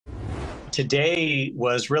Today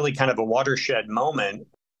was really kind of a watershed moment.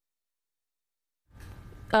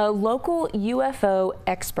 A local UFO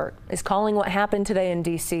expert is calling what happened today in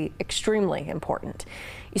D.C. extremely important.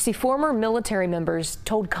 You see, former military members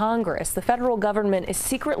told Congress the federal government is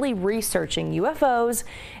secretly researching UFOs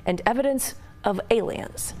and evidence of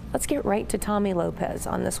aliens. Let's get right to Tommy Lopez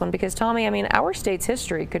on this one, because Tommy, I mean, our state's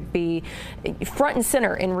history could be front and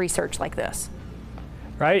center in research like this.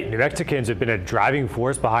 Right. New Mexicans have been a driving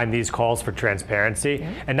force behind these calls for transparency.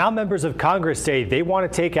 And now members of Congress say they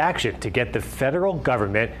want to take action to get the federal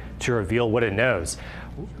government to reveal what it knows.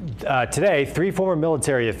 Today, 3 former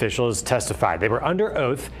military officials testified. They were under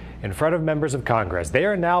oath in front of members of Congress. They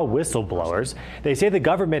are now whistleblowers. They say the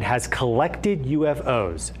government has collected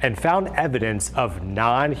UFOs and found evidence of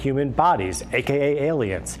non-human bodies, aka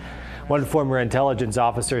aliens. One former intelligence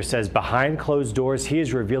officer says behind closed doors, he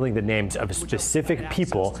is revealing the names of specific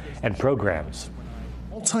people and programs.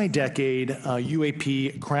 Multi-decade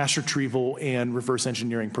UAP crash retrieval and reverse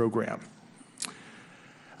engineering program,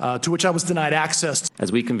 to which I was denied access.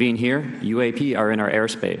 As we convene here, UAP are in our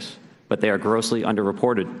airspace, but they are grossly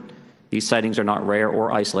underreported. These sightings are not rare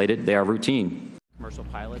or isolated, they are routine. Commercial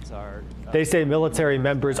pilots are... They say military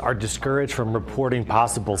members are discouraged from reporting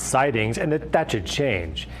possible sightings and that should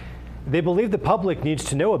change. They believe the public needs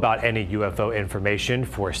to know about any UFO information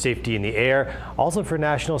for safety in the air, also for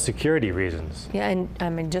national security reasons. Yeah, and I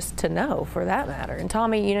mean, just to know, for that matter. And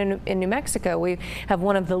Tommy, you know, in New Mexico, we have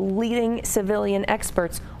one of the leading civilian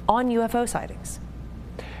experts on UFO sightings.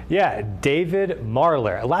 Yeah, David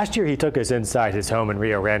Marler. Last year, he took us inside his home in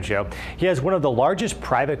Rio Rancho. He has one of the largest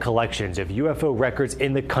private collections of UFO records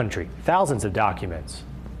in the country, thousands of documents.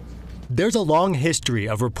 There's a long history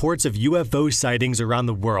of reports of UFO sightings around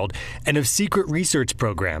the world and of secret research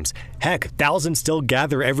programs. Heck, thousands still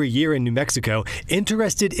gather every year in New Mexico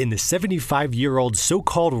interested in the 75-year-old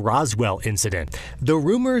so-called Roswell incident. The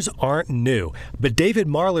rumors aren't new, but David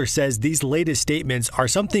Marler says these latest statements are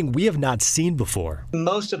something we have not seen before.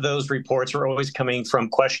 Most of those reports are always coming from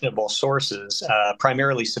questionable sources,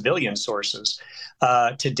 primarily civilian sources.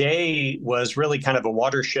 Today was really kind of a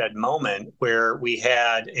watershed moment where we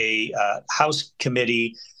had a House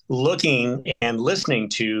committee looking and listening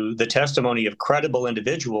to the testimony of credible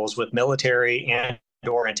individuals with military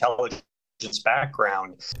and/or intelligence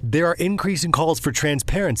background. There are increasing calls for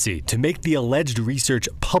transparency to make the alleged research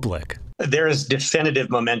public. There is definitive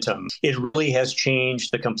momentum. It really has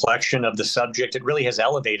changed the complexion of the subject. It really has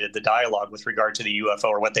elevated the dialogue with regard to the UFO,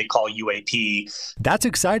 or what they call UAP. That's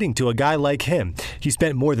exciting to a guy like him. He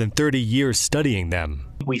spent more than 30 years studying them.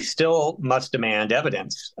 We still must demand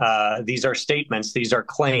evidence. These are statements. These are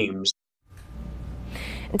claims.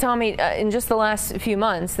 And Tommy, in just the last few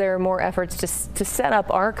months, there are more efforts to set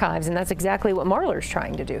up archives, and that's exactly what Marler's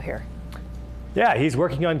trying to do here. Yeah, he's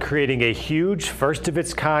working on creating a huge,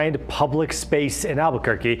 first-of-its-kind public space in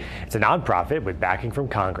Albuquerque. It's a nonprofit with backing from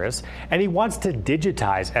Congress, and he wants to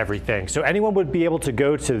digitize everything. So anyone would be able to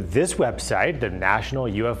go to this website, the National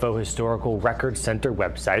UFO Historical Records Center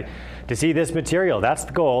website, to see this material. That's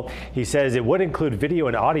the goal. He says it would include video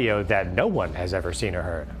and audio that no one has ever seen or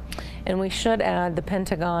heard. And we should add, the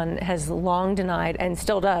Pentagon has long denied, and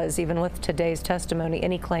still does, even with today's testimony,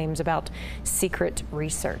 any claims about secret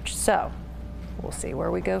research. So we'll see where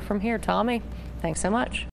we go from here. Tommy, thanks so much.